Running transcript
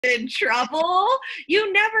in trouble.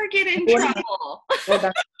 You never get in trouble.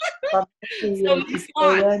 So, Miss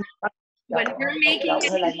Vaughn, when we're making a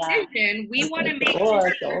decision, we want to make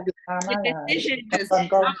sure the decision does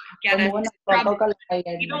not get us in trouble.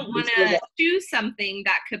 We don't want to do something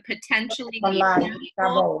that could potentially be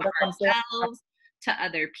harmful to ourselves, to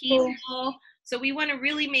other people. So we want to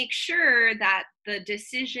really make sure that the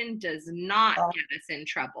decision does not get us in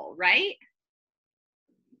trouble, right?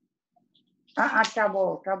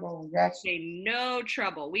 Trouble, yes. Okay, no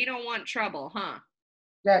trouble. We don't want trouble, huh?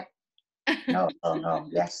 Yes. No,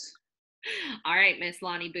 yes. All right, Miss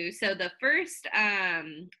Lonnie Boo. So the first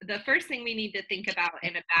thing we need to think about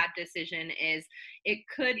in a bad decision is it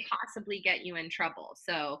could possibly get you in trouble.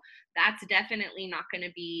 So that's definitely not going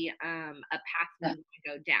to be a path we want to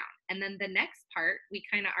go down. And then the next part, we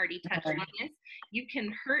kind of already touched on this. You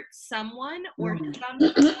can hurt someone or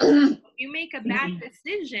something. If you make a bad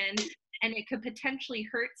decision and it could potentially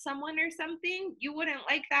hurt someone or something, you wouldn't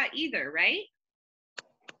like that either, right?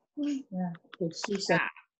 Yeah.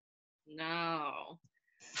 No,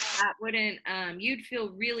 that wouldn't, you'd feel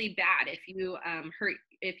really bad if you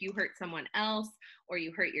hurt someone else or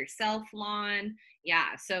you hurt yourself, Lon.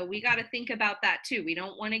 Yeah, so we got to think about that too. We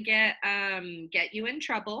don't want to get you in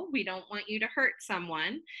trouble. We don't want you to hurt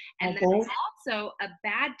someone. And then also a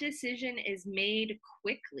bad decision is made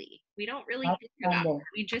quickly. We don't really think about it.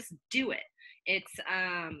 We just do it. It's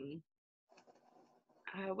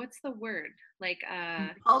what's the word? Like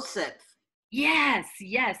impulsive. Yes.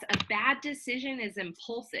 A bad decision is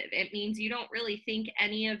impulsive. It means you don't really think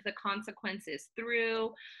any of the consequences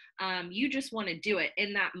through. You just want to do it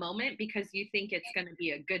in that moment because you think it's going to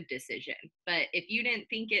be a good decision. But if you didn't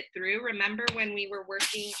think it through, remember when we were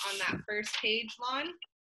working on that first page, Lon?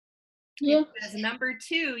 Yeah. Because number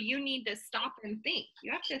 2, you need to stop and think.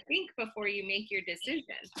 You have to think before you make your decision.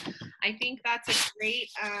 I think that's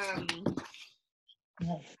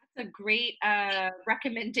a great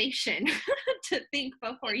recommendation to think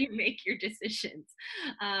before you make your decisions.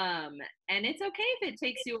 And it's okay if it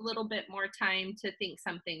takes you a little bit more time to think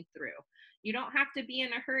something through. You don't have to be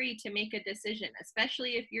in a hurry to make a decision,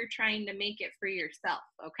 especially if you're trying to make it for yourself,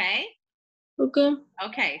 okay?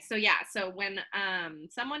 Okay, so when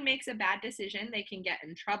someone makes a bad decision, they can get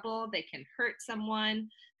in trouble, they can hurt someone,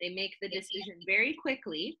 they make the decision very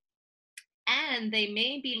quickly. And they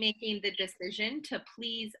may be making the decision to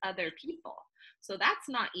please other people. So that's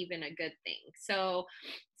not even a good thing. So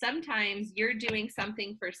sometimes you're doing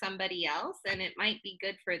something for somebody else and it might be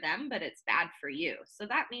good for them, but it's bad for you. So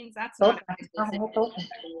that means that's not a good decision.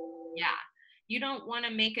 Yeah. You don't want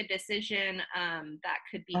to make a decision that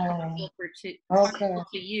could be harmful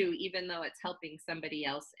to you, even though it's helping somebody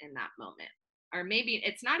else in that moment. Or maybe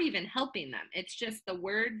it's not even helping them. It's just the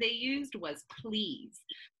word they used was please.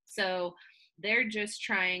 So they're just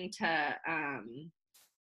trying to,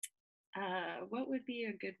 what would be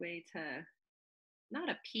a good way to, not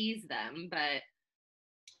appease them, but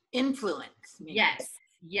influence. Maybe.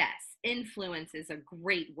 Yes. Influence is a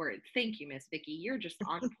great word. Thank you, Miss Vicki. You're just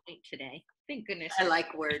on point today. Thank goodness. I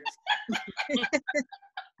like words.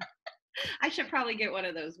 I should probably get one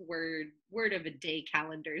of those word of a day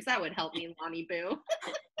calendars. That would help me, Lonnie Boo.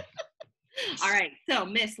 All right, so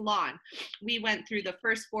Miss Lon, we went through the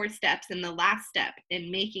first 4 steps, and the last step in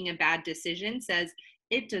making a bad decision says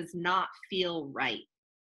it does not feel right.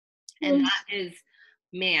 And that is,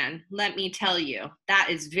 man, let me tell you, that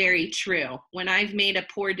is very true. When I've made a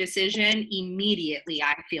poor decision, immediately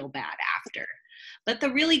I feel bad after. But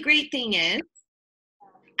the really great thing is,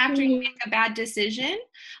 after you make a bad decision,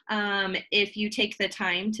 if you take the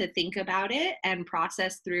time to think about it and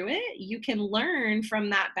process through it, you can learn from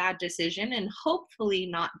that bad decision and hopefully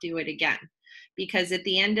not do it again. Because at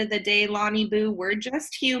the end of the day, Lonnie Boo, we're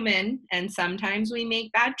just human, and sometimes we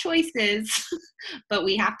make bad choices, but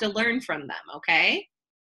we have to learn from them, okay?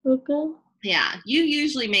 Okay. Yeah, you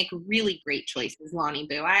usually make really great choices, Lonnie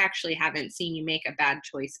Boo. I actually haven't seen you make a bad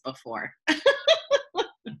choice before.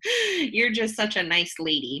 You're just such a nice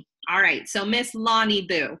lady. All right, so Miss Lonnie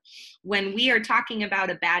Boo, when we are talking about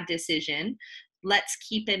a bad decision, let's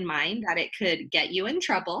keep in mind that it could get you in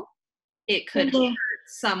trouble. It could hurt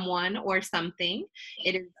someone or something.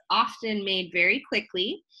 It is often made very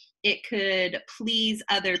quickly. It could please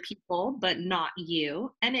other people, but not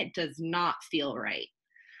you, and it does not feel right.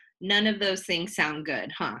 None of those things sound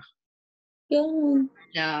good, huh? Yeah.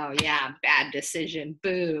 No, yeah, bad decision.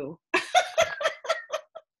 Boo.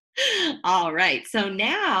 All right. So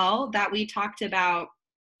now that we talked about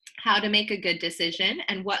how to make a good decision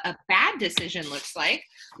and what a bad decision looks like,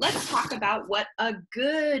 let's talk about what a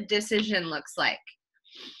good decision looks like.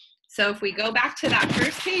 So if we go back to that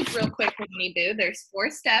first page real quick, Lonnie Boo, there's 4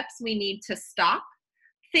 steps. We need to stop,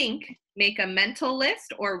 think, make a mental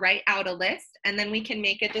list or write out a list, and then we can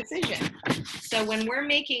make a decision. So when we're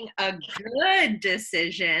making a good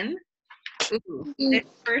decision, this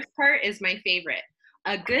first part is my favorite.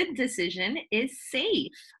 A good decision is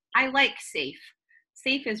safe. I like safe.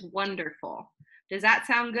 Safe is wonderful. Does that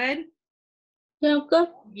sound good? Yeah, good.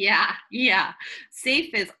 Yeah.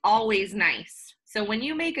 Safe is always nice. So when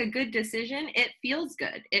you make a good decision, it feels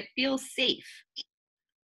good. It feels safe.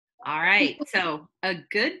 All right. So a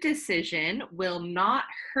good decision will not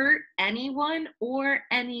hurt anyone or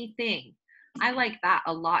anything. I like that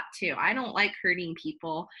a lot too. I don't like hurting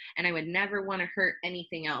people, and I would never want to hurt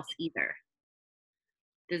anything else either.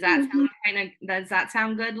 Does that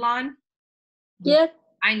sound good, Lon? Yeah.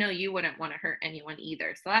 I know you wouldn't want to hurt anyone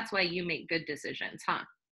either. So that's why you make good decisions, huh?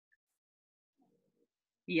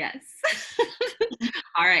 Yes.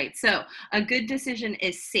 All right. So a good decision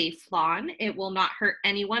is safe, Lon. It will not hurt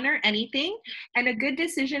anyone or anything. And a good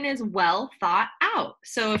decision is well thought out.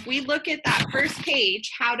 So if we look at that first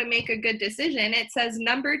page, how to make a good decision, it says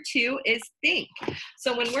number 2 is think.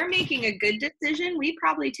 So when we're making a good decision, we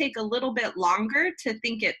probably take a little bit longer to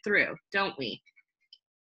think it through, don't we?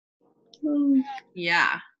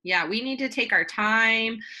 Yeah, we need to take our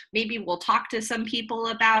time. Maybe we'll talk to some people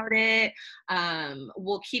about it.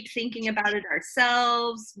 We'll keep thinking about it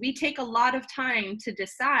ourselves. We take a lot of time to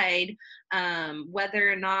decide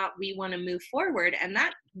whether or not we want to move forward. And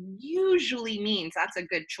that usually means that's a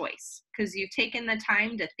good choice because you've taken the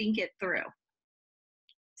time to think it through.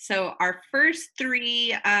 So our first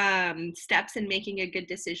 3 steps in making a good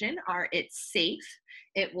decision are it's safe,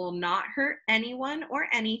 it will not hurt anyone or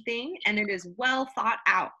anything, and it is well thought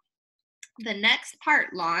out. The next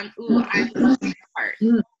part, Lon, I love this part.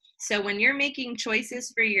 So when you're making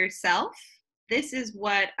choices for yourself, this is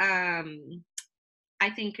what I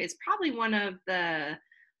think is probably one of the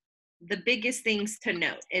biggest things to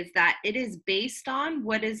note is that it is based on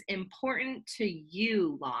what is important to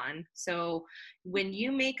you, Lon. So when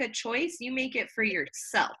you make a choice, you make it for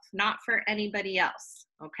yourself, not for anybody else,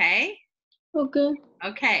 okay?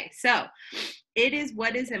 Okay, so it is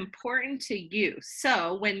what is important to you.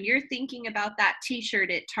 So when you're thinking about that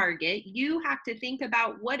t-shirt at Target, you have to think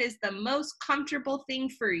about what is the most comfortable thing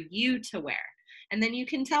for you to wear. And then you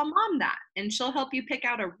can tell Mom that, and she'll help you pick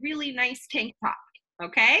out a really nice tank top,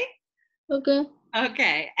 okay?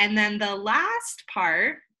 Okay, and then the last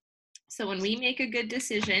part, so when we make a good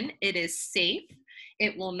decision, it is safe.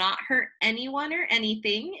 It will not hurt anyone or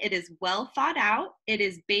anything. It is well thought out. It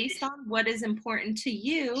is based on what is important to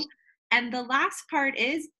you. And the last part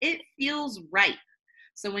is it feels right.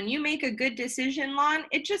 So when you make a good decision, Lon,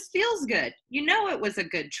 it just feels good. You know it was a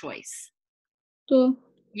good choice.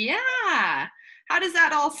 Yeah. How does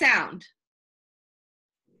that all sound?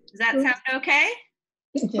 Does that sound okay?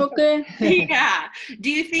 Yeah. Do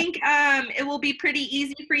you think it will be pretty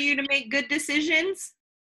easy for you to make good decisions?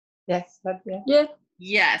 Yes.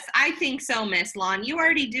 Yes, I think so, Miss Lon. You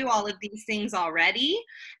already do all of these things already,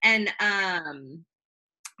 and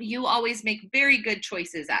you always make very good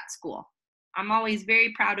choices at school. I'm always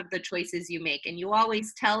very proud of the choices you make, and you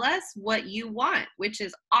always tell us what you want, which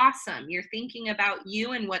is awesome. You're thinking about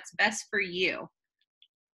you and what's best for you.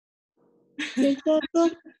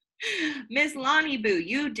 Miss Lonnie Boo,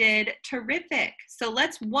 you did terrific. So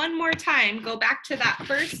let's one more time go back to that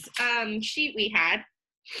first sheet we had,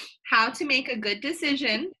 how to make a good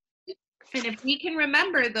decision. And if we can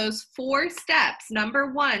remember those 4 steps,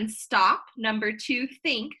 number 1, stop. Number 2,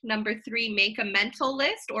 think. Number 3, make a mental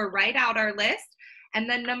list or write out our list. And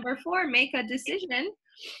then number 4, make a decision.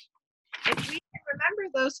 If we can remember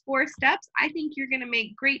those 4 steps, I think you're going to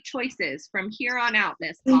make great choices from here on out,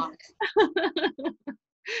 Miss Lon.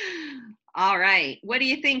 All right. What do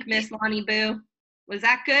you think, Miss Lonnie Boo? Was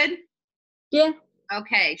that good? Yeah.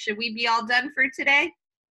 Okay. Should we be all done for today?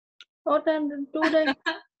 All done today.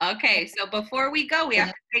 Okay. So before we go, we have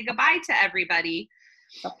to say goodbye to everybody.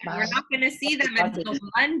 We're not going to see them until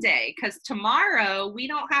Monday because tomorrow we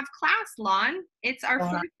don't have class, Lon. It's our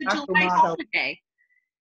 4th of July holiday.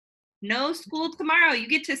 No school tomorrow. You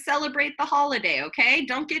get to celebrate the holiday, okay?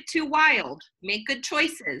 Don't get too wild. Make good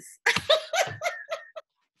choices.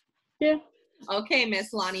 Yeah. Okay,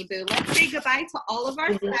 Miss Lonnie Boo. Let's say goodbye to all of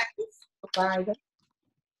our friends. Bye.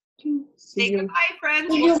 Say goodbye,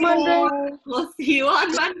 friends. See you Monday. We'll see you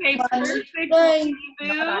on Monday. Perfect, Bye. Lonnie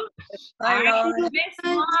Boo. All right, Miss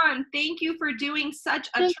Lon, thank you for doing such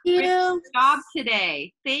a terrific job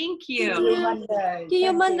today. Thank you. See you Monday. See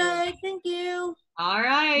you Monday. Thank you. All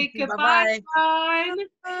right. Goodbye, everyone.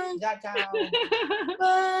 Bye. Ciao.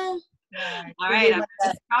 Bye. All right. I'm gonna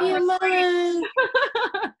stop See you, recording.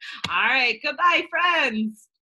 Mom. All right. Goodbye, friends.